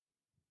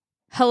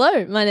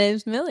Hello, my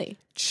name's Millie.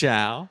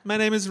 Ciao, my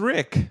name is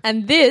Rick.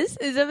 And this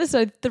is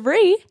episode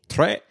 3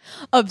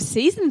 of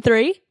season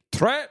 3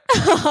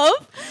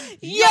 of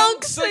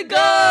Yonks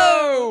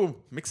Ago.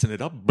 Mixing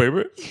it up,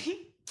 baby.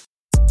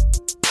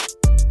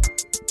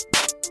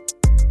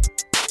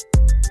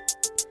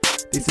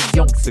 This is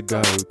Yonks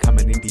Ago,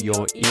 coming into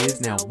your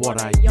ears. Now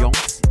what are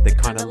yonks? They're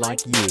kinda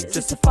like years.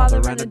 Just a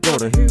father and a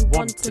daughter who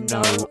want to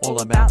know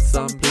all about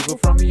some people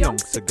from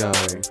Yonks Ago.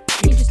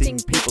 Interesting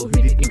people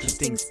who did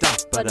interesting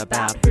stuff, but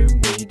about whom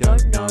we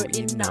don't know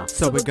enough.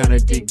 So we're gonna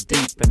dig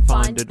deep and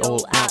find it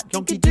all out.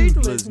 Yonky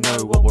Doodlers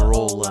know what we're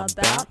all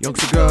about.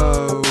 Yonks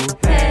Ago,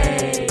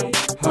 hey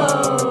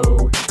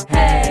ho,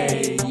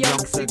 hey,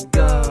 Yonks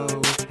Ago,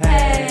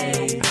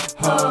 hey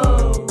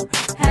ho,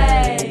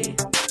 hey,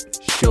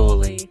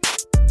 surely.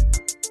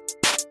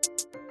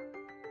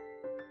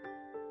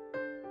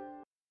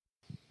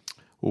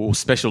 Oh,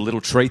 special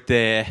little treat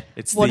there.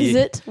 What is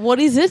it?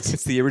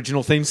 It's the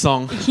original theme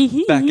song.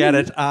 Back at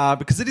it.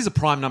 Because it is a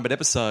prime numbered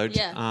episode.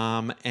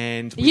 Yeah.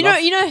 And You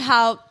know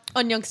how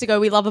on Yonks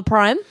Ago we love a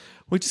prime?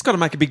 we just got to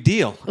make a big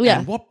deal. Yeah.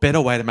 And what better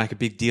way to make a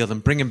big deal than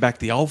bringing back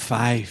the old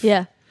fave?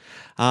 Yeah.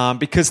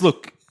 Because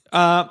look,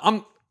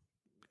 whether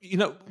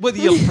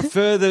you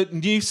prefer the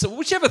new,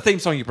 whichever theme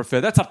song you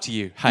prefer, that's up to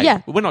you. Hey,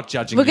 Yeah. we're not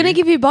judging. We're going to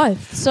give you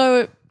both,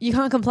 so you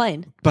can't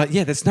complain. But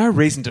yeah, there's no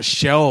reason to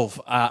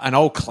shelve an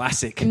old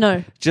classic.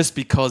 No. Just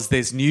because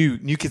there's new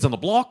kids on the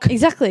block.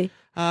 Exactly.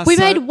 We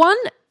made one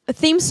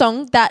theme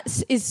song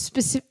that is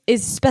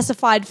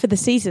specified for the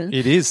season.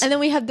 It is. And then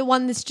we have the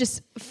one that's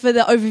just for the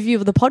overview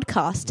of the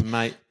podcast.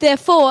 Mate.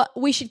 Therefore,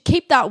 we should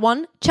keep that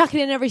one, chuck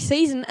it in every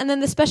season, and then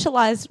the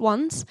specialised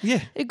ones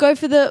go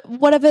for the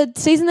whatever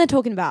season they're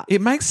talking about.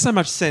 It makes so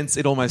much sense,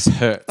 it almost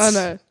hurts. I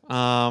know.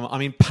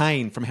 I'm in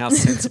pain from how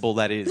sensible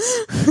that is.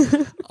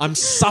 I'm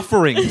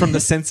suffering from the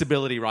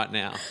sensibility right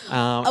now.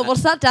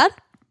 What's that, Dad?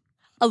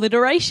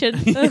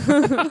 Alliteration.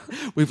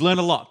 We've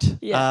learned a lot.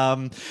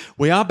 Yeah.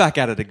 We are back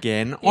at it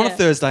again on a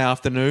Thursday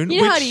afternoon.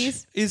 You know how which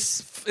it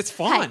is. It's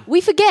fine. Hey,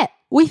 we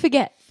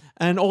forget.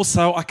 And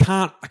also, I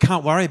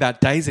can't worry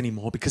about days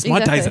anymore because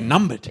my days are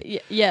numbered.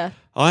 Yeah.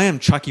 I am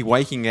Chucky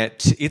waking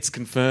at it's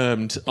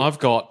confirmed. I've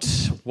got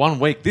 1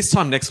 week. This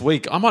time next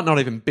week, I might not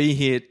even be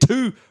here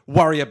to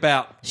worry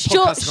about podcasting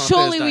on a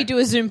Surely Thursday. we do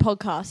a Zoom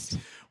podcast.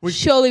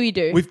 Surely we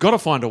do. We've got to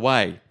find a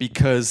way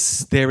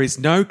because there is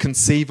no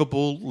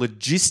conceivable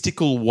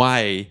logistical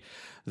way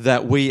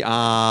that we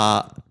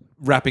are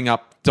wrapping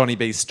up Donny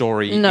B's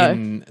story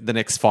in the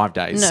next 5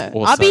 days. No,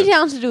 or I'll so. be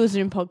down to do a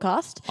Zoom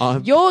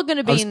podcast. You're going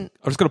to be I'm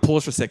just going to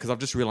pause for a sec because I've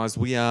just realised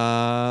we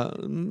are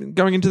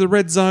going into the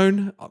red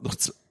zone.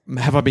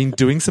 Have I been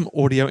doing some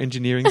audio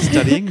engineering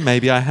studying?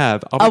 Maybe I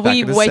have. Are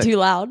we way too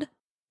loud?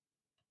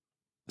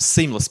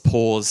 Seamless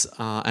pause,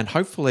 and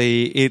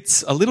hopefully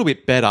it's a little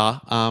bit better.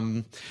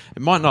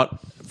 It might not,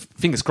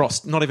 fingers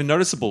crossed, not even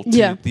noticeable to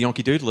the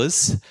Yonky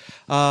Doodlers.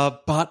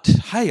 But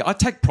hey, I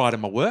take pride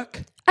in my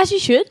work. As you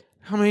should.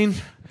 I mean,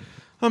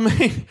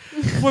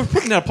 we're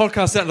putting our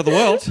podcast out into the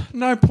world.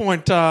 No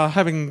point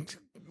having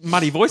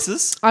muddy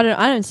voices. I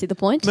don't see the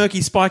point.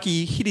 Murky,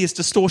 spiky, hideous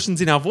distortions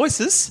in our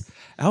voices.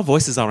 Our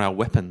voices are our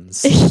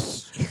weapons.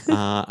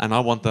 And I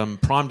want them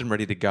primed and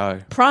ready to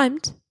go.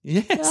 Primed?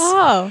 Yes.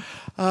 Oh.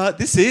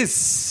 This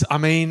is, I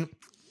don't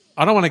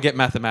want to get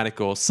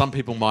mathematical. Some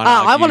people might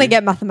argue. I want to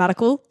get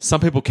mathematical.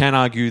 Some people can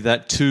argue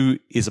that 2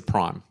 is a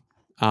prime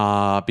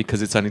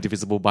because it's only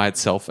divisible by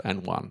itself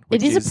and 1.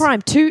 It is a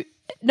prime. 2,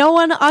 no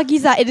one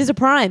argues that. It is a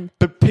prime.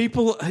 But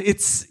people,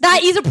 That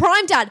is a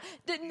prime, Dad.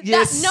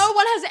 Yes. No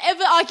one has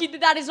ever argued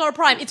that is not a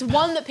prime. It's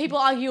 1 that people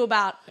argue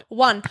about.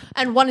 1.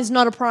 And 1 is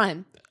not a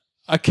prime.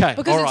 Okay,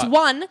 Because all it's right.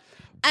 1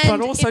 and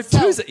But also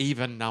itself. 2 is an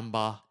even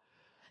number.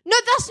 No,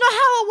 that's not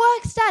how it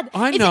works, Dad.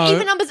 I know. It's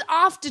even numbers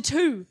after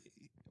 2.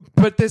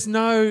 But there's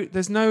no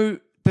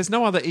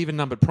other even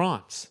numbered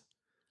primes.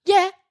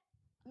 Yeah.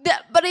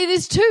 But it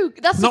is 2.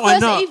 That's the No, I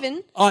first know.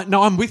 even.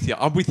 No, I'm with you.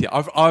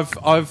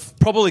 I've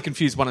probably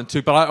confused 1 and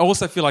 2, but I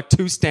also feel like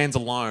 2 stands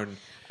alone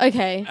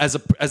Okay. as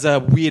a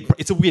weird.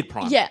 It's a weird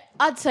prime. Yeah,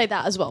 I'd say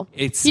that as well.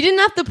 You didn't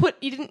have to put.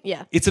 You didn't.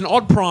 Yeah. It's an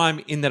odd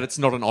prime in that it's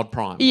not an odd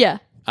prime. Yeah.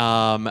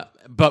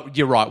 But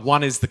you're right.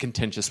 1 is the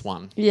contentious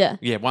one. Yeah.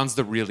 Yeah. 1's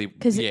the really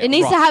Because it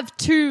needs to have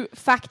 2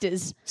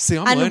 factors. See,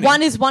 I'm and learning.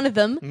 1 is one of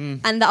them,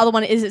 and the other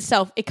one is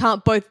itself. It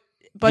can't both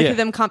of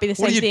them can't be the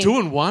same What are you thing.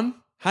 doing? 1?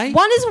 Hey,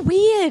 1 is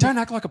weird. don't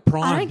act like a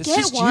prime. I don't It's get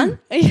just 1.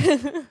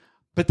 you.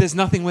 But there's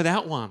nothing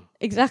without 1.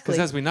 Exactly.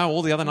 Because as we know,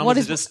 all the other numbers What are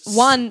is just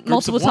 1 groups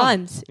multiple of 1.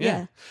 times?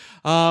 Yeah.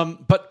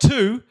 But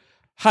 2,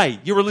 hey,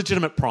 you're a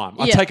legitimate prime.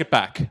 I take it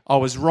back. I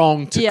was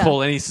wrong to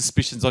call any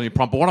suspicions on your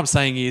prime. But what I'm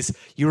saying is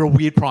you're a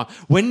weird prime.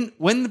 When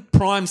the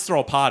primes throw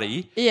a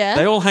party,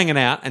 they all hanging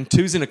out and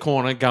 2's in a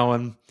corner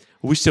going,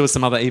 I wish there was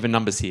some other even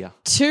numbers here.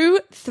 2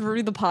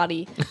 through the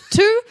party.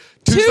 2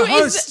 Two's the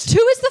is host. 2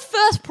 is the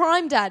first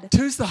prime, Dad.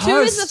 Two's the Two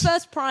host. is the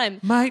first prime.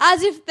 Mate.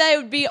 As if they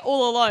would be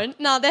all alone.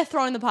 No, they're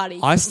throwing the party.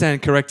 I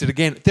stand corrected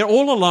again. They're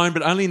all alone,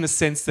 but only in the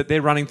sense that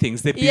they're running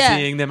things. They're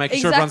busying. They're making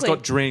sure everyone's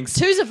got drinks.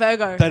 Two's a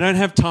Virgo. They don't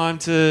have time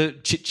to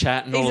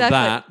chit-chat and all of Exactly.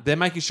 that. They're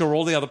making sure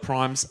all the other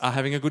primes are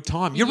having a good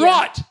time. You're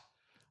right.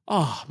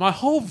 Oh, my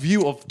whole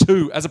view of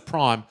 2 as a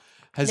prime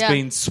has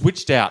been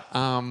switched out.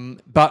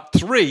 But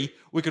 3,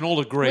 we can all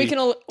agree.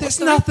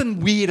 There's nothing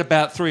weird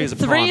about 3 as a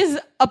prime. 3 is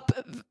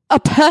a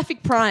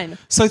perfect prime.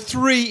 So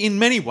 3, in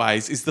many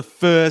ways, is the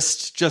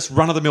first just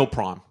run-of-the-mill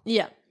prime.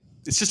 Yeah.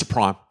 It's just a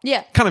prime.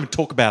 Yeah. Can't even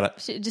talk about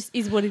it. It just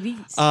is what it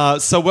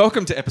is. So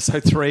welcome to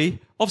episode 3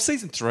 of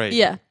season 3.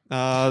 Yeah. The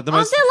Aren't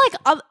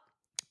there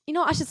you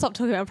know, I should stop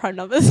talking about prime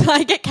numbers.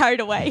 I get carried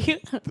away.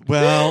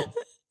 Well,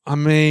 I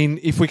mean,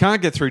 if we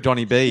can't get through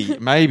Donny B,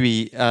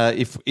 maybe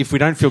if we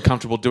don't feel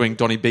comfortable doing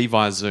Donny B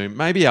via Zoom,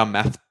 maybe our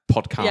math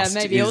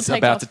podcast is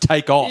about to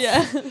take off.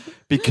 Yeah.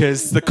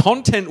 Because the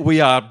content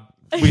we are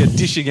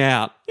dishing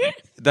out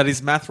that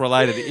is math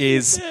related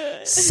is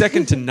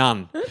second to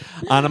none.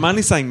 And I'm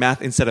only saying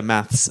math instead of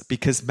maths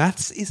because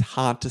maths is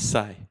hard to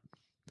say.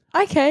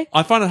 Okay.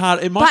 I find it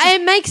hard. But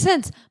it makes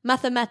sense.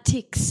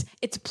 Mathematics.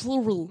 It's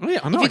plural. Oh,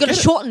 yeah, I know, if you're going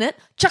to shorten it,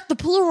 chuck the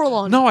plural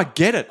on. No, I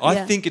get it. I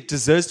Yeah. think it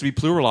deserves to be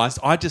pluralized.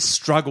 I just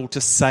struggle to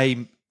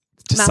say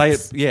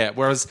Maths. it. Yeah.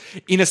 Whereas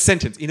in a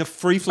sentence, in a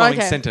free-flowing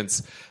Okay.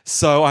 sentence.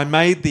 So I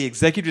made the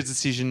executive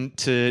decision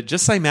to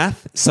just say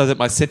math so that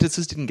my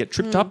sentences didn't get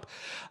tripped up.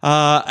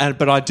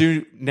 But I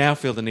do now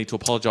feel the need to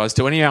apologise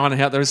to anyone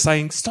out there who's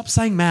saying, stop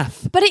saying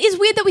math. But it is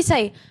weird that we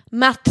say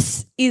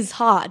maths is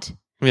hard.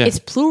 Yeah. It's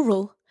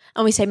plural.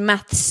 And we say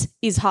maths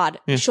is hard.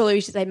 Surely we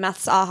should say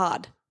maths are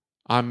hard.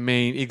 I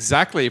mean,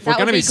 exactly. If we're That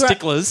going to would be be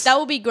sticklers. That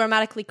will be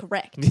grammatically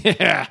correct.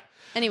 Yeah.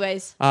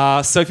 Anyways.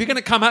 So if you're going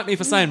to come at me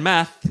for saying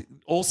math,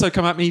 also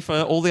come at me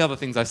for all the other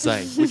things I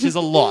say, which is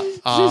a lot.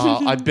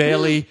 I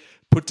barely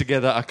put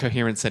together a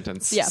coherent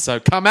sentence. Yeah. So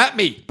come at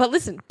me, But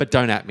listen. but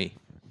don't at me.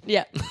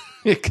 Yeah.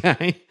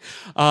 Okay.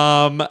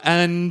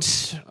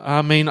 And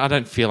I mean, I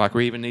don't feel like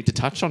we even need to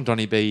touch on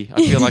Donny B. I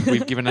feel like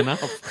we've given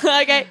enough.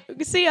 Okay.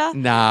 See ya.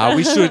 Nah,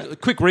 we should.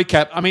 Quick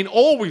recap. I mean,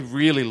 all we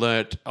really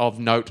learnt of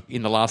note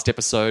in the last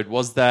episode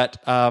was that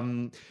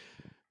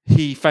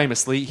he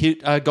famously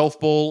hit a golf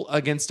ball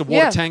against a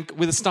water tank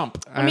with a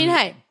stump. I mean,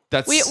 hey,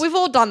 we've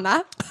all done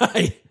that.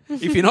 Hey,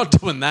 if you're not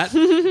doing that,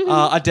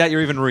 I doubt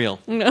you're even real.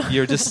 No.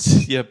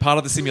 You're part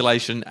of the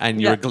simulation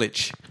and you're a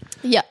glitch.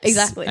 Yeah,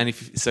 exactly. And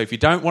if you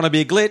don't want to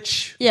be a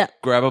glitch,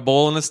 grab a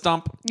ball and a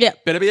stump. Yeah.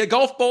 Better be a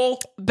golf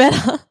ball.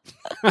 Better.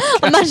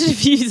 Imagine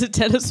if you use a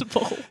tennis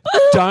ball.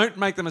 Don't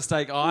make the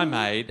mistake I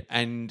made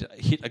and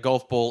hit a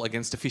golf ball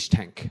against a fish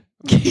tank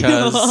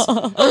because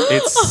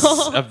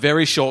it's a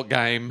very short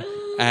game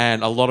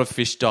and a lot of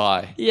fish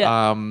die.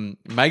 Yeah.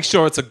 Make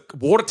sure it's a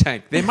water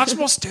tank. They're much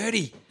more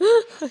sturdy.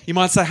 You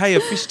might say, hey,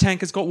 a fish tank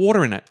has got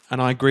water in it. And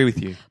I agree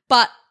with you.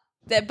 But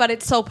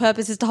its sole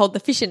purpose is to hold the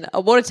fish in.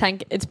 A water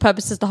tank, its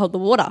purpose is to hold the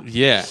water.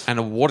 Yeah, and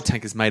a water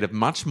tank is made of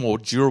much more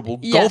durable,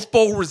 golf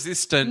ball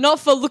resistant. Not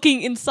for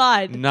looking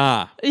inside.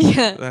 Nah.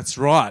 Yeah. That's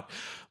right.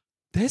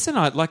 There's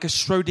like a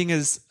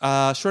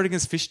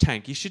Schrodinger's fish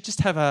tank. You should just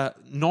have a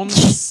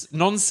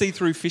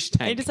non-see-through fish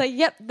tank. You just say,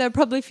 yep, there are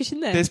probably fish in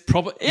there. There's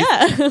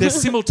there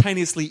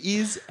simultaneously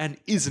is and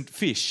isn't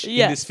fish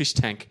in this fish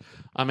tank.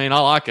 I mean, I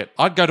like it.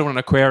 I'd go to an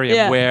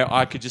aquarium where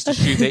I could just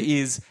assume there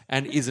is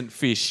and isn't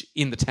fish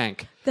in the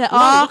tank. There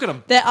look at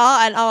them. There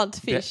are and aren't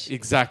fish. Yeah,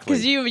 exactly.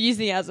 Because you were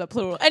using it as a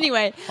plural.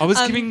 Anyway, I was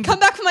come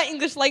back for my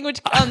English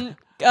language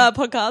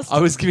podcast. I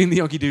was giving the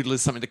Yonky Doodlers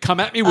something to come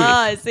at me with.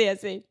 I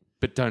see.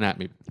 But don't at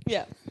me.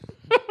 Yeah.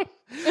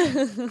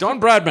 Don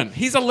Bradman,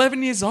 he's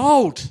 11 years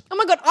old. Oh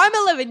my God, I'm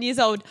 11 years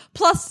old.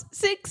 Plus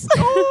 6.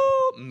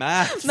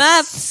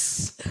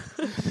 Maths.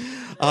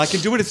 I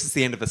can do it if it's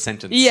the end of a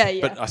sentence. Yeah.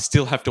 But I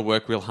still have to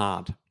work real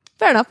hard.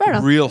 Fair enough.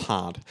 Real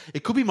hard.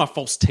 It could be my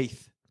false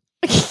teeth.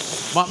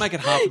 Might make it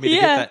hard for me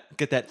to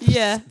get that.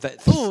 Yeah.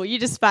 Oh, you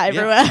just spat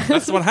everywhere.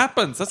 That's what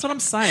happens. That's what I'm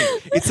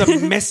saying. It's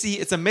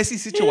a messy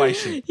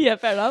situation. Yeah,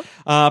 fair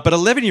enough. But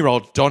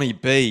 11-year-old Donny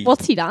B.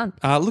 What's he done?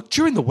 Look,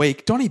 during the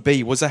week, Donny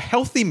B was a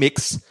healthy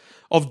mix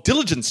of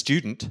diligent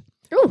student,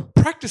 Ooh.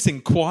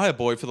 practicing choir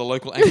boy for the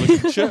local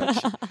Anglican church,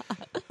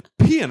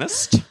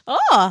 pianist,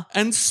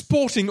 and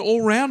sporting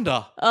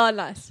all-rounder. Oh,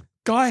 nice.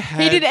 Guy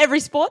had... He did every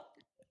sport?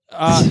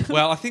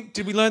 Well, I think,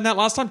 did we learn that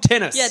last time?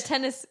 Tennis. Yeah,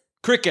 tennis.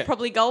 Cricket.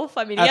 Probably golf.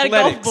 I mean, he had a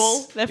golf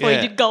ball, therefore he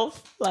did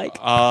golf. Like,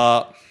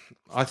 I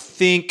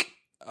think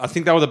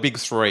that were the big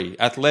 3: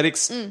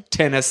 athletics,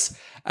 tennis,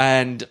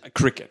 and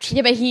cricket.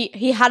 Yeah, but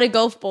he had a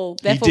golf ball,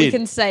 therefore we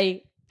can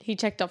say he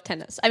checked off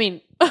tennis. I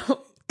mean,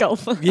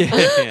 golf.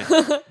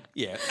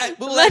 Yeah.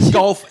 Well, that's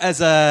golf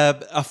as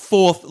a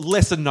fourth,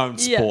 lesser-known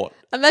sport.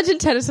 Yeah. Imagine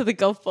tennis with a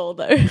golf ball,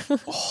 though.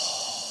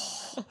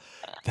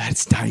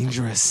 That's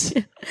dangerous.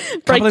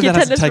 Break your that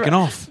hasn't tennis taken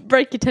off.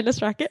 Break your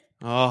tennis racket.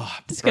 Oh,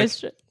 Just go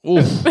straight.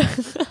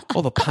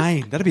 Oh, the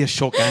pain. That'd be a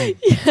short game.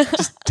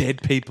 Just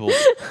dead people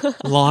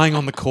lying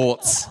on the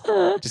courts,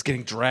 just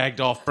getting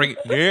dragged off. Bring it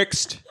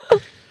next.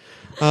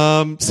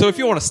 So if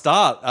you want to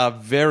start a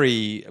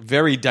very,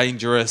 very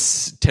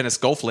dangerous tennis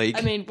golf league.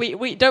 I mean,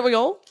 we don't we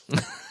all?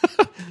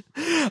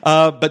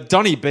 But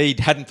Donny B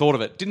hadn't thought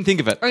of it, didn't think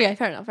of it. Okay,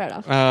 fair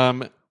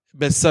enough.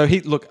 But so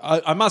he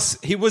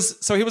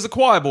was a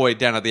choir boy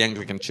down at the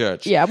Anglican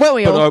church. Yeah, weren't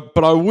we all?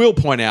 But I will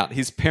point out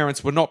his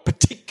parents were not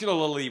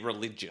particularly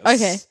religious.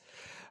 Okay.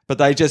 But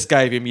they just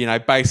gave him,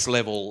 base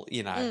level,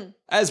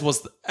 as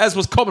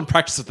was common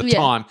practice at the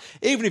time.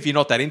 Even if you're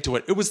not that into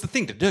it, it was the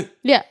thing to do.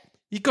 Yeah.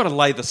 You've got to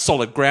lay the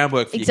solid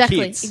groundwork for your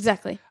kids.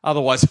 Exactly.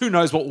 Otherwise, who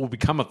knows what will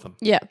become of them?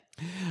 Yeah.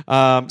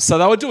 So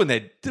they were doing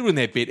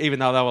their bit, even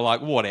though they were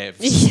like, whatever.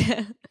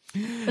 Yeah.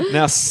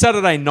 Now,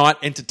 Saturday night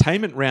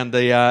entertainment around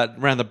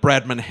the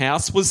Bradman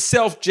house was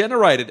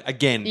self-generated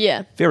again.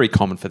 Yeah. Very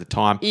common for the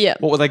time. Yeah.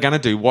 What were they going to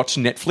do? Watch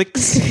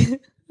Netflix?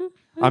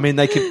 I mean,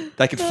 they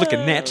could flick a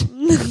net.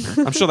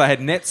 I'm sure they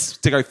had nets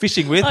to go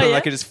fishing with, and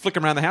they could just flick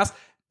them around the house.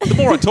 The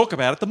more I talk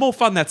about it, the more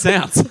fun that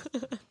sounds.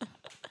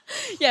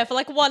 Yeah, for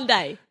like one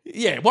day.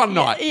 Yeah, one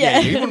night. Yeah.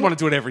 You wouldn't want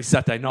to do it every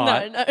Saturday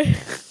night.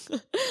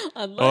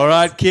 No. All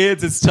right,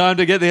 kids, it's time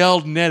to get the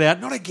old net out.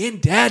 Not again,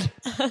 Dad.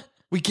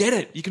 We get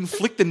it. You can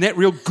flick the net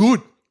real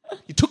good.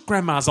 You took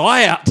Grandma's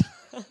eye out.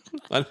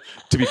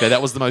 To be fair,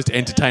 that was the most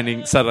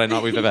entertaining Saturday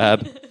night we've ever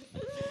had.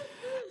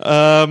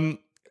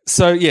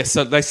 So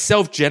they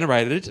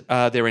self-generated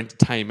their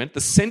entertainment.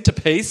 The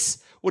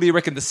centerpiece, what do you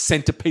reckon the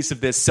centerpiece of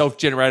their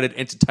self-generated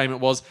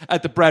entertainment was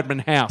at the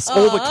Bradman house?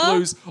 All the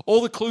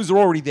clues are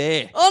already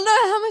there. Oh no,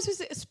 how am I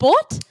supposed to...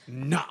 Sport?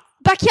 Nah.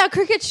 Backyard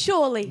cricket,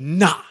 surely.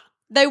 Nah.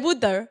 They would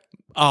though.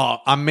 Oh,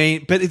 I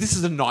mean, but this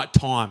is a night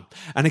time.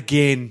 And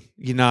again,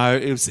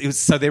 it was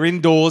so they're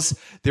indoors,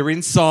 they're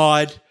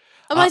inside.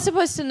 Am I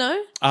supposed to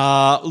know?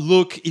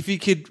 Look, if you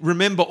could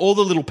remember all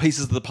the little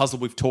pieces of the puzzle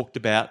we've talked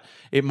about,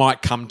 it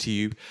might come to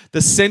you.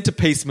 The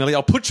centerpiece, Millie,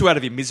 I'll put you out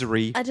of your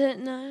misery. I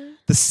don't know.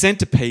 The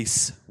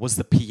centerpiece was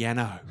the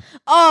piano.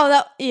 Oh,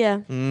 that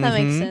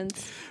makes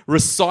sense.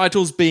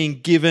 Recitals being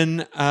given,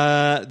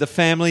 the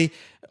family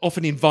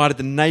often invited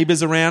the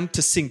neighbours around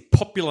to sing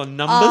popular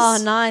numbers. Oh,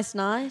 nice.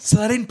 So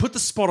they didn't put the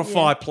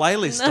Spotify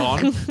playlist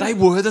on. They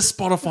were the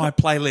Spotify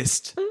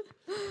playlist.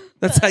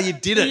 That's how you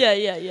did it.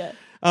 Yeah.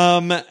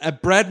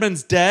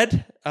 Bradman's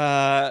dad,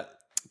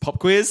 pop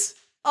quiz.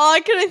 Oh,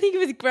 I couldn't think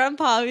of his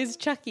grandpa, who's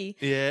Chucky.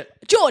 Yeah.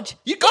 George.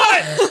 You got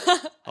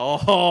it!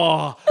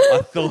 Oh,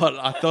 I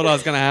thought I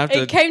was going to have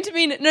to. It came to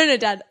me. No,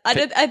 Dad.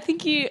 I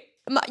think you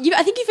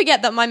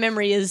forget that my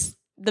memory is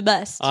the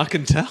best. I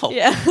can tell.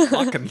 Yeah.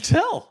 I can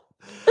tell.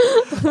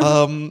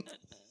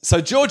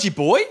 So Georgie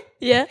boy,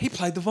 yeah, he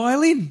played the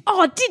violin.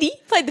 Oh, did he?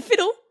 Played the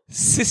fiddle.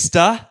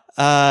 Sister,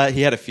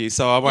 he had a few,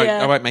 so I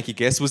won't make you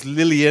guess. Was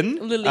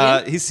Lillian?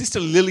 His sister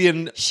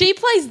Lillian. She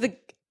plays the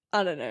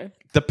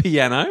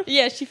piano.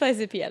 Yeah, she plays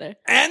the piano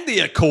and the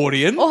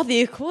accordion. Oh,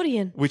 the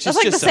accordion, which that's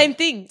is like just the same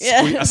thing.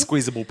 Yeah, a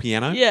squeezable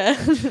piano. Yeah,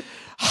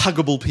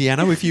 huggable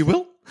piano, if you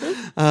will.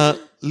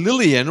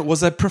 Lillian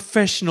was a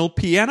professional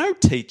piano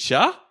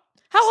teacher.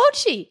 How old's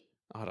she?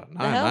 I don't know,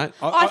 mate.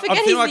 I forget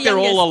I feel like they're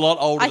all a lot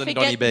older than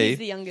Donny B. He's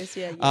the youngest,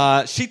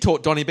 yeah. She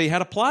taught Donny B how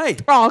to play.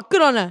 Oh,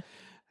 good on her.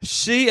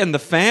 She and the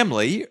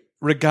family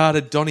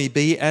regarded Donny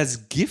B as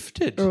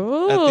gifted at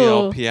the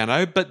old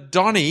piano, but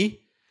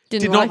Donny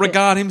did not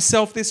regard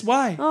himself this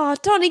way. Oh,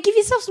 Donny, give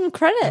yourself some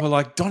credit. They were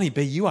like, Donny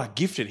B, you are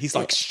gifted. He's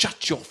like,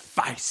 shut your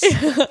face.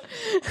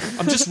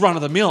 I'm just run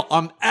of the mill.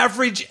 I'm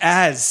average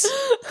as.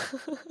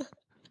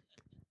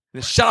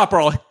 Shut up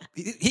or I'll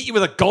hit you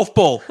with a golf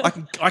ball.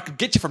 I could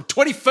get you from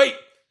 20 feet.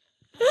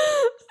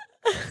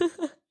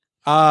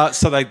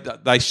 So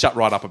they shut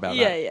right up about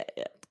that. Yeah.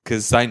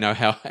 Because they know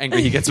how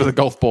angry he gets with a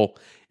golf ball.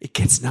 It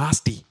gets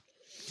nasty.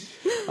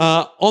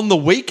 On the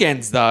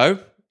weekends, though.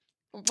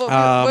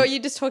 Were you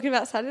just talking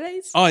about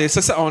Saturdays? Oh, yes.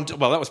 Yeah,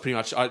 well, that was pretty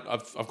much.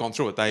 I've gone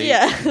through it. They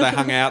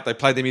hung out. They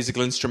played their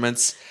musical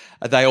instruments.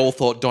 They all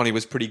thought Donny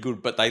was pretty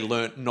good, but they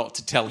learnt not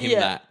to tell him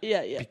that.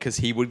 Yeah. Because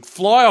he would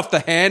fly off the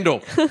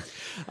handle.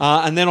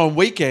 And then on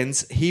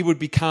weekends, he would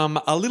become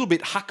a little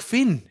bit Huck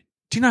Finn.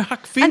 Do you know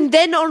Huck Finn? And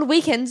then on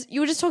weekends,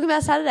 you were just talking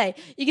about Saturday.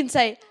 You can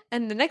say,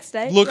 and the next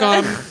day. Look,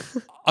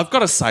 I've got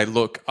to say,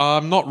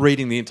 I'm not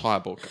reading the entire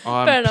book.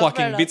 I'm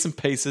plucking bits and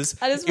pieces.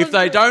 If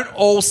they don't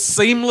all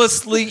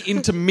seamlessly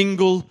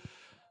intermingle,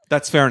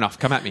 that's fair enough.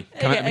 Come at me.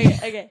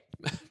 Okay.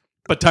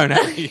 But don't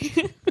at me.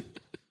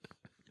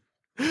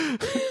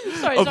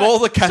 Of all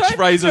the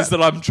catchphrases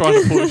that I'm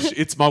trying to push,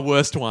 it's my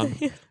worst one.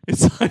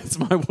 It's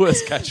my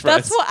worst catchphrase.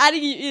 That's what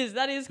adding you is.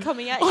 That is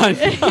coming at you.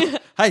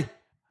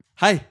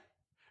 Hey.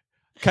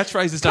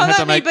 Catchphrases don't have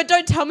to make... Come at me, but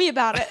don't tell me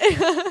about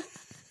it.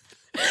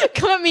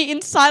 Come at me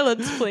in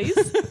silence, please.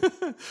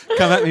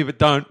 Come at me, but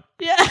don't.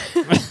 Yeah.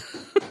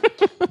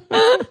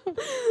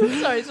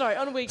 Sorry.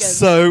 On weekends.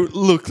 So,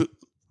 look,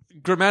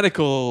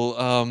 grammatical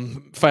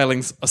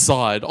failings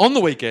aside, on the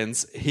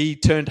weekends, he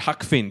turned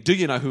Huck Finn. Do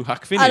you know who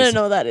Huck Finn is? I don't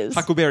know what that is.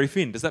 Huckleberry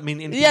Finn. Does that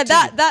mean anything? Yeah,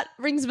 that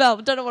rings a bell,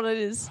 but don't know what it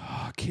is.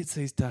 Oh, kids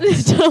these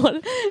days.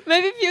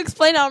 Maybe if you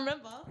explain, I'll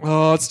remember.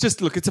 Oh, it's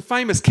a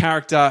famous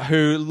character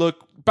who,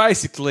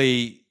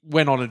 basically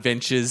went on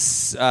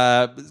adventures,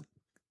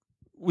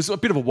 was a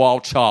bit of a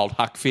wild child,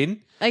 Huck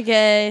Finn.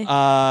 Okay.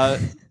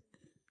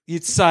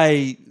 You'd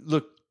say,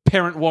 look,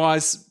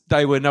 parent-wise,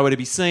 they were nowhere to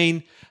be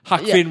seen.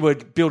 Huck Finn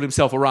would build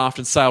himself a raft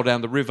and sail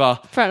down the river.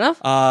 Fair enough.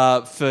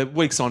 For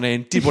weeks on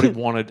end, did what he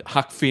wanted.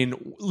 Huck Finn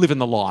living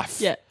the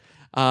life. Yeah.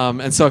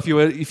 And so if you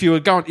were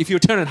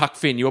turning Huck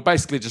Finn, you were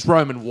basically just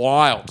roaming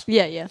wild.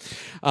 Yeah.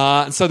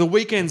 And so the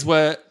weekends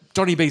were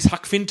Donny B's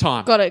Huck Finn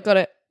time. Got it.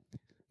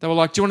 They were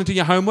like, "Do you want to do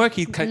your homework?"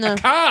 I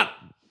can't.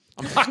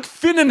 I'm Huck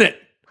Finning it.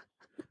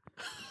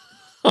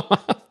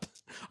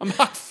 I'm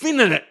Huck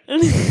Finning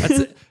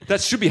it.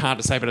 That should be hard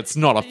to say, but it's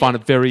not. I find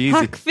it very easy.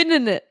 Huck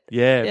Finning it.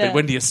 Yeah, but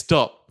when do you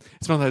stop?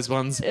 It's one of those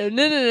ones.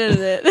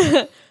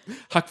 No.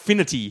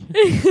 Huckfinity.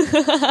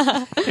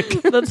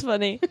 That's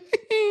funny.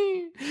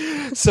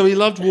 So he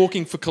loved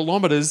walking for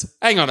kilometres.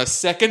 Hang on a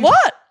second.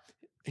 What?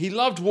 He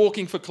loved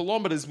walking for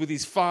kilometres with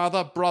his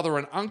father, brother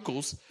and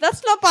uncles.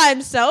 That's not by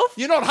himself.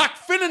 You're not Huck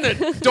Finning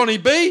it, Donny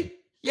B.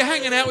 You're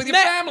hanging out with your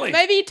family.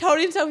 Maybe he told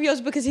himself he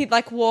was because he'd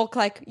walk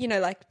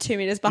 2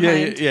 meters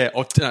behind. Yeah.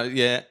 Or,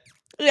 yeah.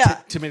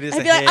 2 meters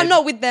He'd be ahead. like, I'm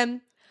not with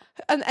them.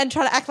 And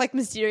try to act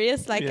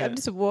mysterious, I'm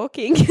just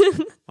walking.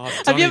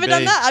 Have you ever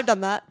done that? I've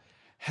done that.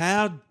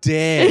 How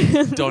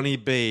dare Donny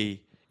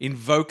B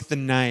invoke the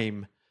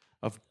name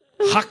of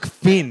Huck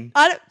Finn?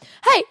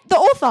 Hey, the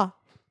author.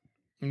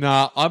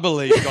 Nah, I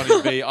believe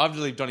Donny B. I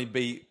believe Donny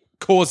B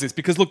caused this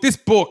because, look, this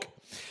book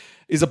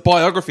is a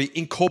biography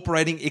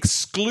incorporating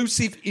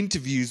exclusive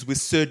interviews with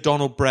Sir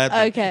Donald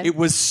Bradman. Okay. It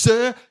was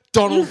Sir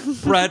Donald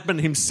Bradman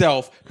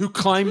himself who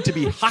claimed to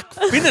be Huck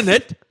Finning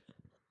it.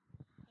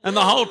 And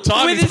the whole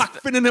time he's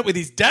Huck Finning it with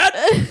his dad?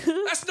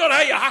 That's not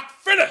how you Huck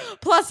Finn it.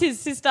 Plus his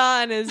sister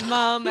and his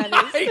mum and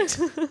his...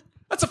 Mate,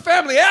 that's a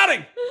family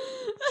outing.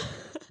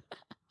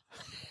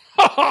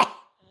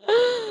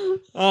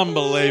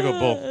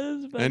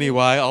 Unbelievable.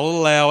 Anyway, I'll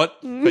allow it,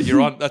 but you're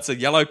on. That's a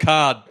yellow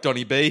card,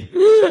 Donny B.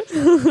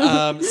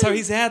 So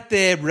he's out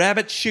there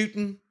rabbit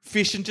shooting,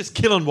 fishing, just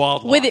killing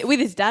wildlife. With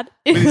his dad?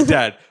 With his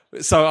dad.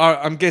 So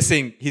I'm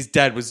guessing his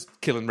dad was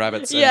killing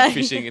rabbits and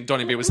fishing, and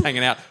Donny B was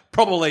hanging out,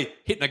 probably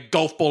hitting a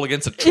golf ball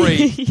against a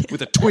tree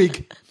with a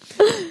twig.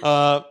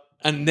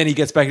 And then he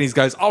gets back and he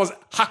goes, I was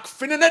Huck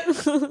Finning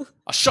it.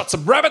 I shot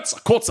some rabbits. I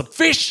caught some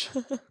fish.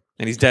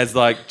 And his dad's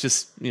like,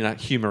 just,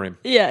 humour him.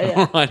 Yeah.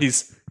 All right,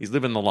 he's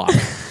living the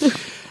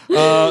life.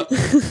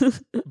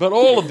 But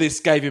all of this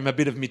gave him a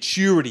bit of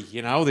maturity,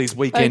 these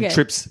weekend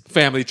trips,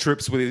 family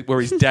trips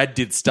where his dad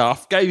did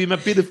stuff, gave him a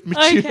bit of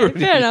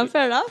maturity. Okay,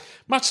 fair enough.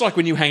 Much like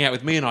when you hang out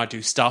with me and I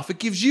do stuff, it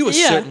gives you a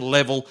certain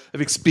level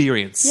of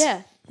experience.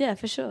 Yeah,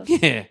 for sure.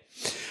 Yeah.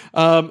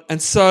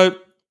 And so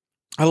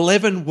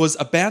 11 was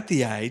about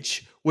the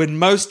age when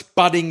most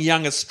budding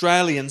young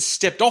Australians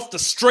stepped off the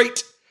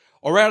street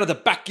or out of the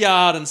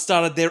backyard and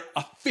started their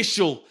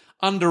official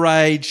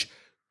underage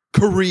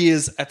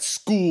careers at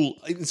school,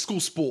 in school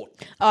sport.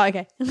 Oh,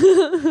 okay.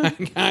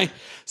 Okay.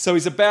 So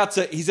he's about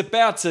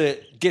to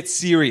get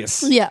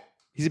serious. Yeah.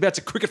 He's about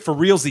to cricket for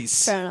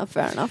realsies.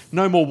 Fair enough.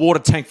 No more water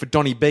tank for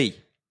Donny B.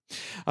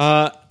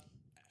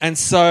 And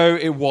so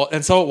it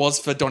was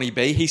for Donny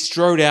B. He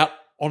strode out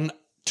on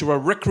to a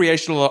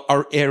recreational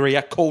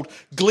area called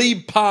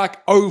Glebe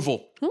Park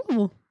Oval,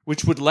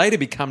 which would later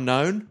become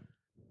known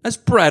as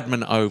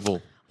Bradman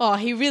Oval. Oh,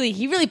 he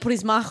really put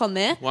his mark on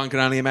there. One can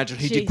only imagine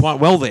he did quite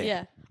well there.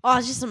 Yeah. Oh,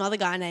 it's just some other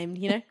guy named,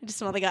 just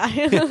some other guy.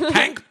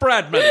 Hank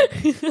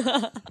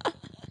Bradman.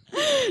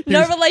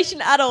 No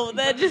relation at all.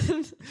 They're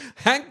just...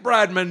 Hank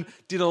Bradman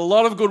did a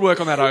lot of good work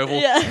on that oval.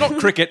 Yeah. Not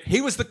cricket.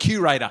 He was the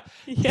curator.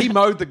 Yeah. He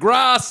mowed the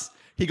grass.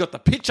 He got the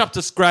pitch up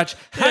to scratch.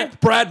 Hank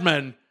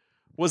Bradman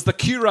was the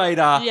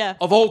curator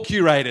of all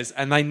curators,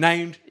 and they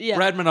named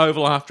Bradman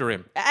Oval after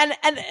him. And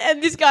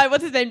this guy,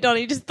 what's his name,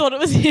 Donny, just thought it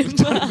was him.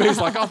 He's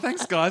like, oh,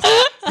 thanks, guys.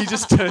 He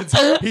just turns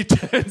up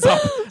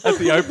at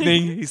the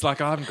opening. He's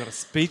like, I haven't got a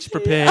speech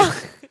prepared.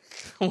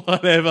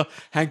 Whatever.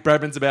 Hank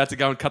Bradman's about to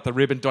go and cut the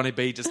ribbon. Donny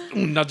B just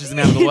nudges him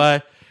out of the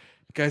way.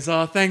 He goes,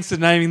 oh, thanks for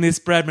naming this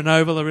Bradman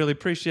Oval. I really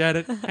appreciate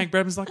it. Hank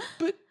Bradman's like,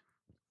 but...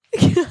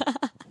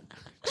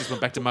 Just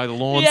went back to mow the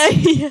lawns.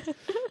 Yeah.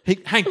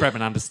 Hank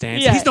Bradman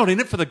understands. Yeah. He's not in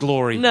it for the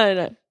glory.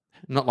 No.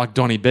 Not like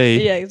Donny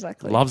B. Yeah,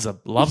 exactly. Loves a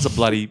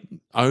bloody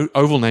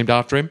oval named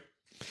after him.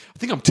 I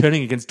think I'm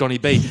turning against Donny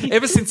B.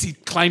 Ever since he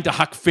claimed to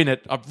Huck Finn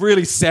it, I've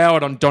really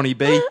soured on Donny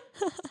B.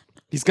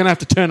 He's going to have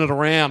to turn it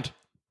around.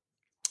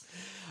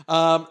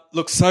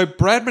 Look, so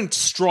Bradman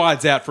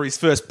strides out for his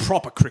first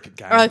proper cricket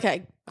game.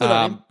 Okay, good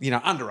on him.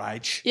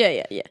 Underage.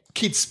 Yeah.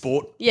 Kids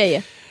sport.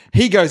 Yeah.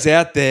 He goes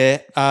out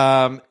there.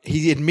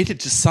 He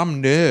admitted to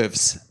some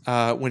nerves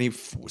when he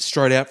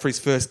strode out for his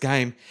first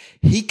game.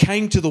 He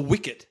came to the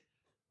wicket.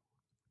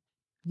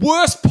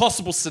 Worst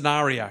possible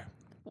scenario.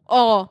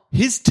 Oh.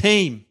 His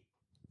team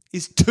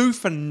is 2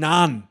 for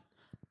none.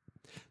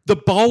 The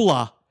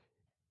bowler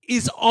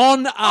is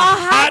on a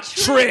hat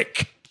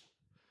trick.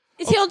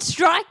 Is he on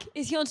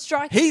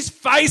strike? He's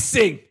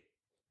facing.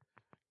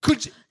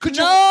 Could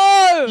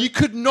No. you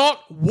could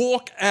not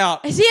walk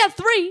out. Is he at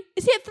 3?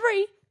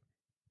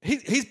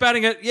 He's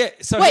batting it. Yeah.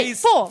 So Wait,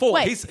 he's four. four.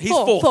 Wait, he's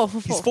four, fourth. four,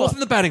 He's four, fourth four. in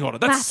the batting order.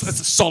 That's a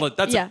solid.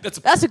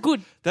 That's a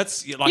good.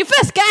 That's like Your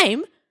first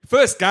game.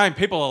 first game.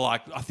 People are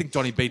like, I think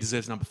Donny B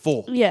deserves number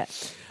 4. Yeah.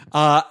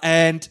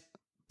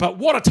 But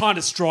what a time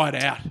to stride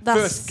out. That's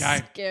First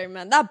game. scary,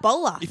 man. That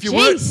bowler. If you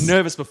weren't Jeez.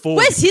 nervous before,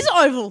 Where's his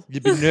oval?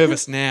 you'd be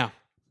nervous now.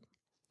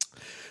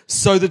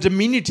 So the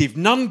diminutive,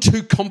 none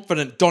too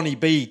confident Donny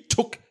B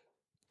took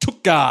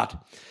guard.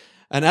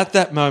 And at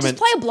that Just moment,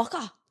 play a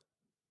blocker.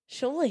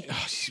 Surely.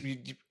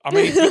 I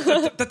mean,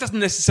 that doesn't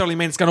necessarily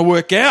mean it's going to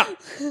work out.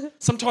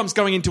 Sometimes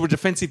going into a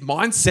defensive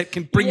mindset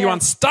can bring you Yeah.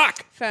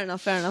 unstuck. Fair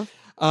enough.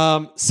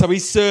 So he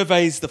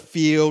surveys the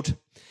field,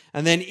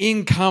 and then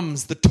in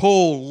comes the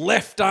tall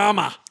left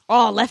armour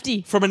Oh,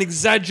 lefty. from an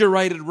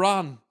exaggerated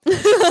run.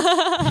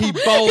 He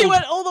bowled. He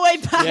went all the way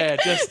back. Yeah,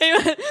 just- He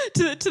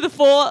went to the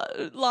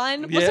 4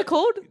 line. What's Yeah, it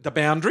called? The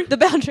boundary. The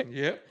boundary.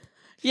 Yeah.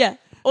 Yeah,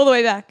 all the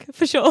way back,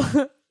 for sure.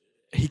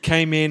 He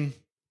came in,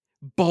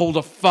 bowled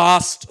a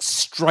fast,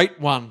 straight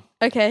one.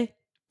 Okay.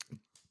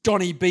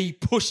 Donny B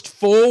pushed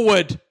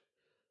forward.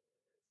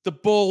 The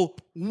ball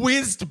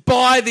whizzed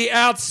by the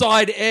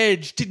outside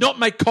edge, did not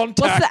make What's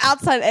contact the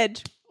outside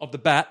edge? of the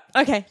bat.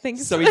 Okay,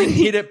 thanks. So he didn't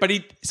hit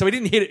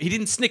it, he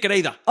didn't snick it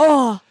either.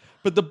 Oh,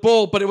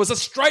 But it was a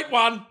straight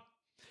one.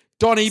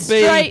 Donny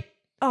straight. B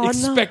Oh, no.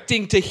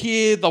 expecting to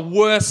hear the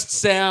worst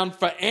sound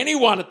for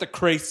anyone at the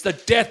crease, the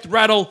death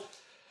rattle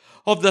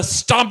of the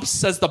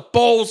stumps as the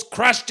balls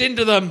crashed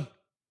into them.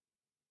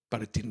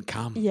 But it didn't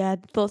come. Yeah, I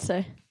thought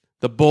so.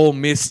 The ball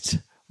missed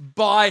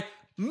by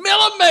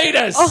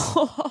millimetres.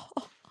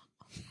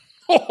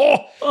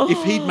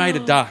 If he'd made a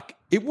duck,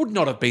 it would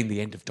not have been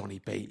the end of Donny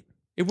B.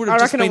 It would have I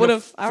just reckon it been would a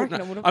have. I reckon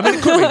footnote. it would have. I mean,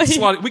 it could have been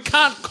slightly. We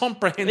can't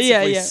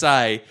comprehensively Yeah.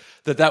 say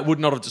that would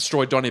not have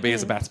destroyed Donny B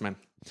as a batsman,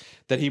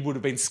 that he would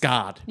have been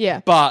scarred. Yeah.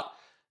 But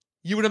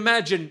you would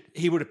imagine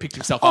he would have picked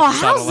himself up Oh, and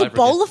started how's all the over again.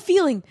 bowler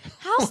feeling?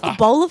 How's the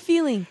bowler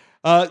feeling?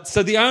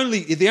 So the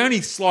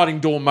only sliding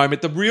door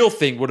moment, the real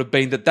thing would have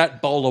been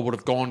that bowler would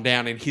have gone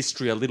down in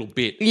history a little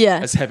bit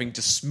as having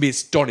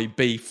dismissed Donny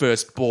B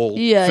first ball,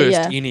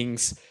 first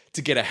innings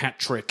to get a hat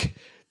trick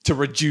to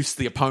reduce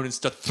the opponents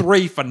to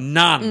 3 for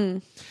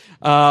none.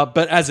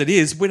 But as it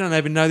is, we don't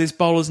even know this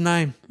bowler's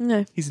name.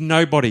 No. He's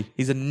nobody.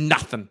 He's a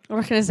nothing. I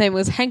reckon his name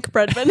was Hank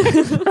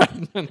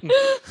Bradman.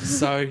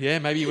 So yeah,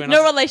 maybe you went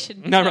No off-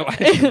 relation. No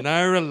relation.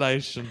 No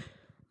relation.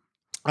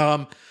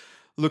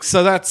 Look,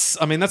 so that's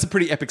a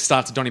pretty epic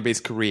start to Donny B's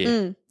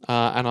career,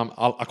 and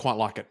I quite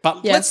like it.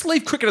 But let's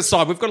leave cricket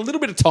aside. We've got a little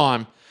bit of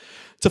time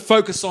to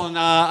focus on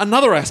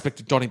another aspect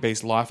of Donny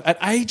B's life. At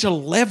age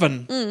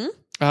 11,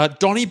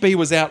 Donny B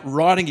was out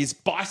riding his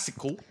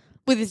bicycle.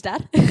 With his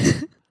dad.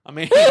 I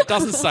mean, it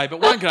doesn't say, but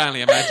one can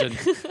only imagine.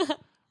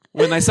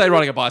 When they say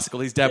riding a bicycle,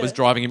 his dad was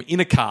driving him in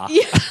a car.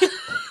 Yeah.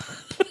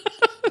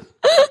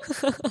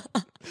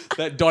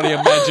 That Donny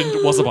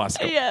imagined was a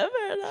bicycle. Yeah,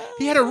 fair enough.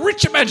 He had a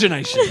rich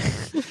imagination.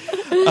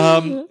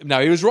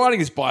 No, he was riding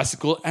his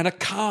bicycle and a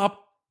car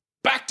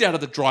backed out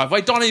of the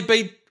driveway. Donny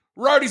B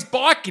rode his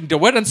bike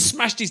into it and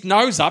smashed his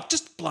nose up.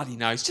 Just bloody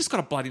nose. Just got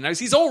a bloody nose.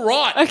 He's all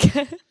right.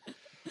 Okay.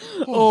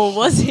 Oh,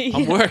 was he?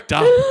 I'm worked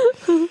up.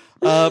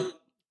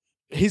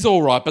 He's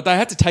all right, but they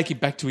had to take him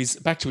back to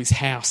his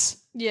house.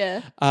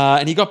 Yeah.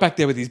 And he got back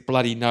there with his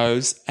bloody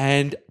nose,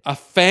 and a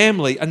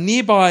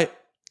nearby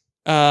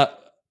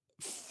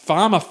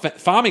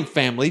farming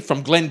family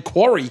from Glen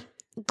Quarry,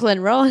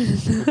 Glen Rowan.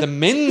 the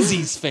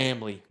Menzies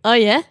family, Oh,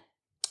 yeah?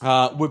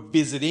 were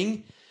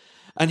visiting,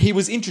 and he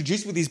was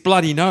introduced with his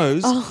bloody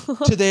nose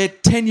to their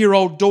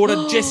 10-year-old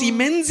daughter, Jessie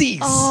Menzies.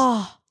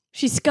 Oh,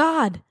 she's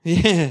scarred.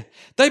 Yeah.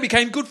 They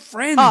became good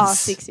friends. Oh,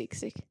 sick.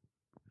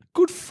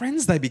 Good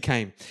friends they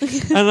became.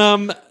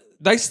 And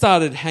they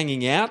started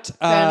hanging out.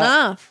 Fair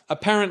enough.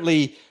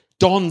 Apparently,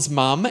 Don's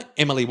mum,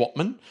 Emily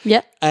Watman,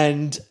 Yep.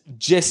 and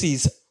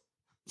Jessie's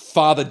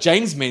father,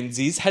 James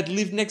Menzies, had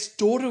lived next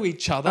door to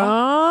each other.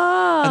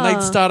 Oh. And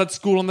they'd started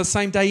school on the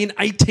same day in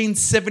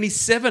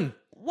 1877.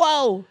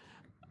 Whoa.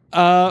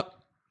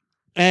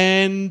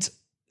 And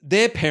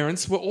their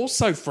parents were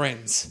also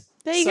friends.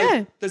 There you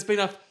go. There's been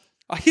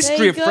a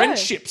history of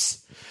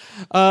friendships.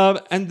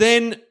 And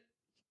then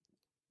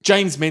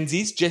James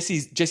Menzies,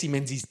 Jessie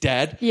Menzies'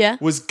 dad,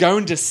 was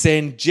going to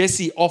send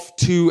Jessie off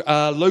to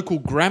a local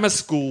grammar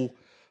school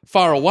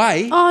far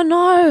away. Oh,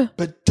 no.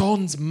 But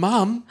Don's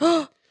mum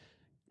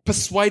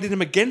persuaded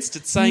him against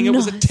it, saying it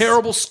was a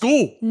terrible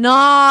school.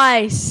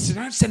 Nice. So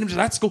don't send him to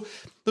that school.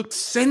 Look,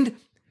 send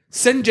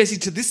Jessie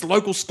to this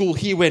local school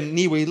here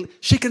near where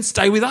she can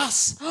stay with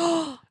us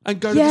and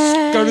go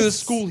to the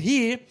school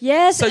here.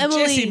 Yes, so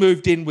Emily. Jessie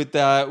moved in with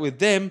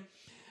them.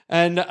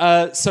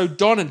 And so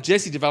Don and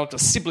Jessie developed a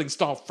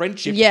sibling-style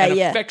friendship and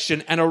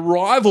affection and a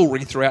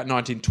rivalry throughout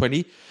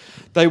 1920.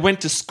 They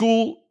went to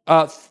school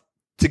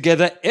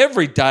together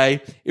every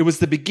day. It was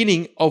the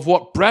beginning of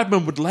what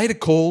Bradman would later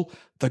call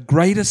the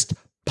greatest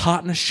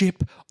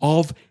partnership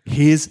of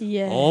his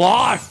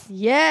life.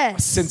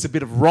 Yes. Sense a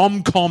bit of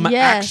rom-com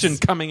action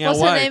coming our way.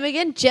 What's her name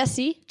again?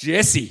 Jessie.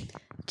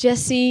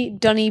 Jessie.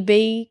 Donny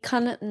B.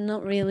 Kind of,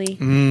 not really.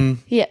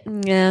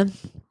 Yeah.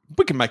 We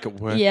We can make it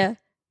work. Yeah.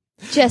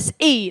 Jess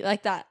E,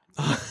 like that.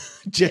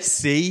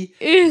 Jesse,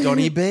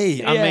 Donny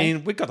B. I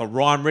mean, we've got the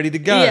rhyme ready to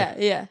go.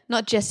 Yeah.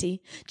 Not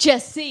Jesse.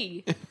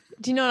 Jesse.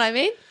 Do you know what I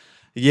mean?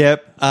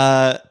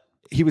 Yep.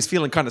 He was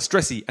feeling kind of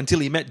stressy until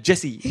he met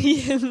Jesse.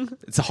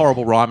 It's a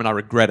horrible rhyme and I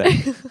regret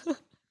it.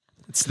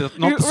 It's not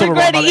the sort of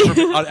rhyme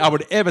I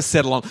would ever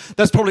settle on.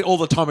 That's probably all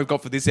the time we've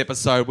got for this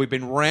episode. We've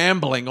been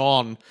rambling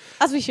on.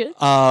 As we should.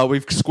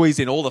 We've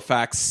squeezed in all the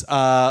facts.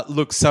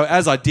 Look, so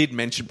as I did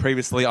mention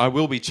previously, I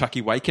will be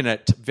Chucky Waking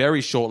it very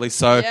shortly.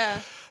 So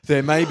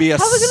there may be a...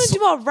 How are we going to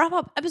do our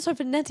wrap-up episode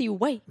for Nancy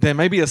Wait? There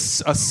may be a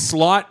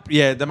slight...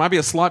 Yeah, there might be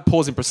a slight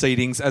pause in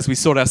proceedings as we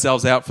sort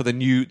ourselves out for the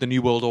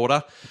new world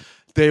order.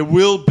 There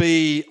will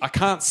be... I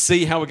can't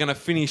see how we're going to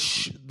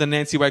finish the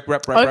Nancy Wake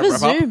wrap Over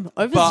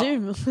up.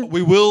 Zoom.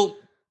 We will...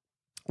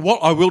 What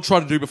I will try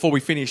to do before we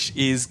finish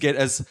is get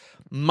as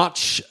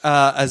much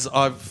as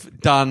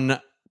I've done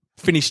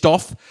finished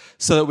off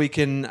so that we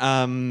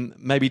can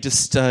maybe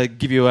just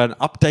give you an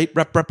update.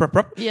 Wrap.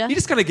 Yeah. You're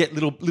just going to get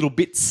little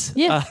bits.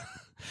 Yeah.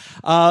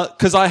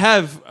 Because I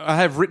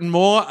have written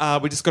more.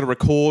 We just got to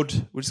record.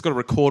 We just got to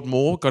record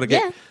more. Got to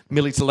get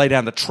Millie to lay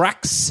down the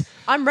tracks.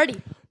 I'm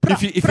ready.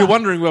 If you're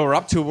wondering where we're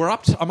up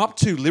to, I'm up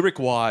to lyric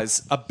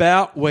wise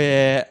about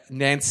where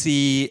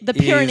Nancy the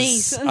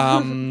Pyrenees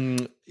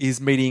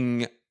is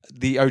meeting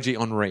the OG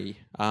Henri.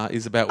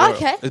 Is about where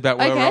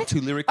we're up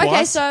to lyric wise.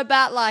 Okay, so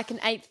about like an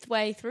eighth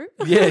way through.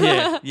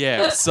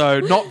 Yeah. So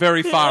not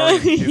very far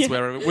in is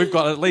where we've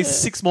got at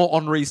least 6 more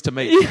Henris to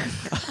meet.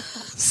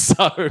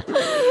 So,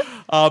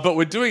 but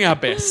we're doing our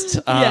best.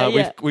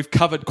 We've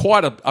covered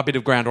quite a bit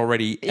of ground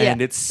already,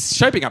 and it's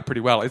shaping up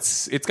pretty well.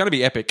 It's going to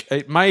be epic.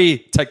 It may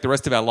take the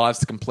rest of our lives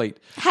to complete.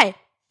 Hey,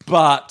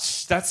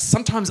 but that's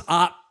sometimes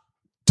art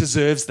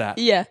deserves that.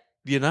 Yeah,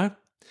 you know.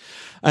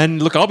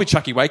 And look, I'll be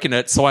Chucky Waking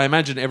it, so I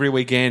imagine every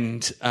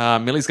weekend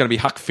Millie's going to be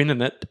Huck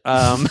Finning it.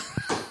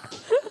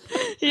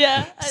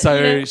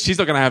 So she's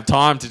not going to have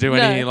time to do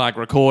any like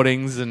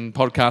recordings and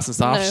podcasts and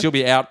stuff. No. She'll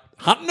be out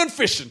hunting and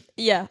fishing.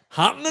 Yeah.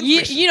 Hunting and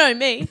fishing. You know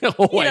me.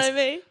 Always. You know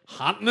me.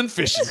 Hunting and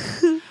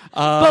fishing.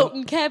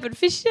 Boating, camping,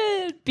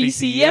 fishing,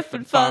 BCF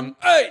and fun.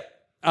 Hey!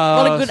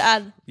 What a good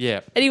ad.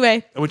 Yeah.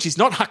 Anyway. And when she's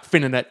not Huck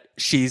Finning it,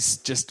 she's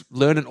just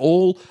learning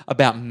all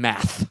about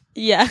math.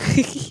 Yeah.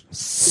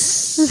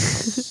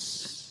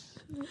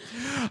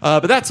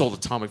 But that's all the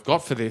time we've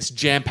got for this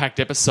jam-packed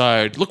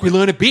episode. Look, we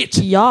learn a bit.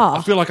 Yeah.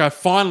 I feel like I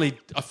finally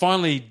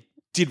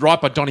did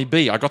right by Donny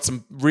B. I got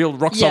some real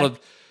rock-solid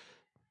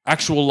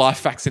actual life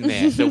facts in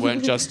there that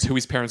weren't just who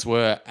his parents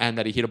were and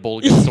that he hit a ball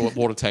against a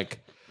water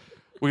tank.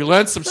 We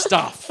learned some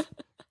stuff.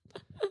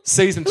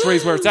 Season 3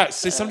 is where it's at.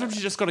 So sometimes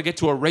you just got to get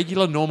to a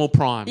regular, normal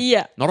prime.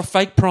 Yeah. Not a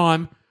fake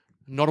prime,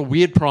 not a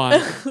weird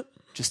prime,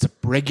 just a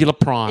regular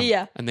prime.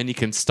 Yeah. And then you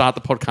can start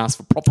the podcast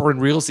for proper and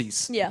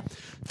realsies. Yeah.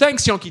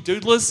 Thanks, Yonky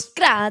Doodlers.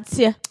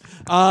 Grazie.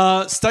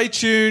 Stay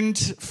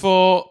tuned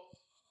for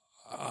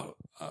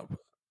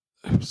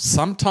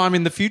sometime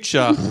in the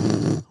future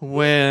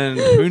when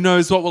who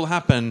knows what will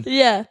happen.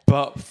 Yeah.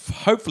 But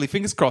hopefully,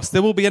 fingers crossed,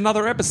 there will be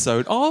another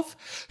episode of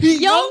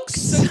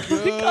Yonks.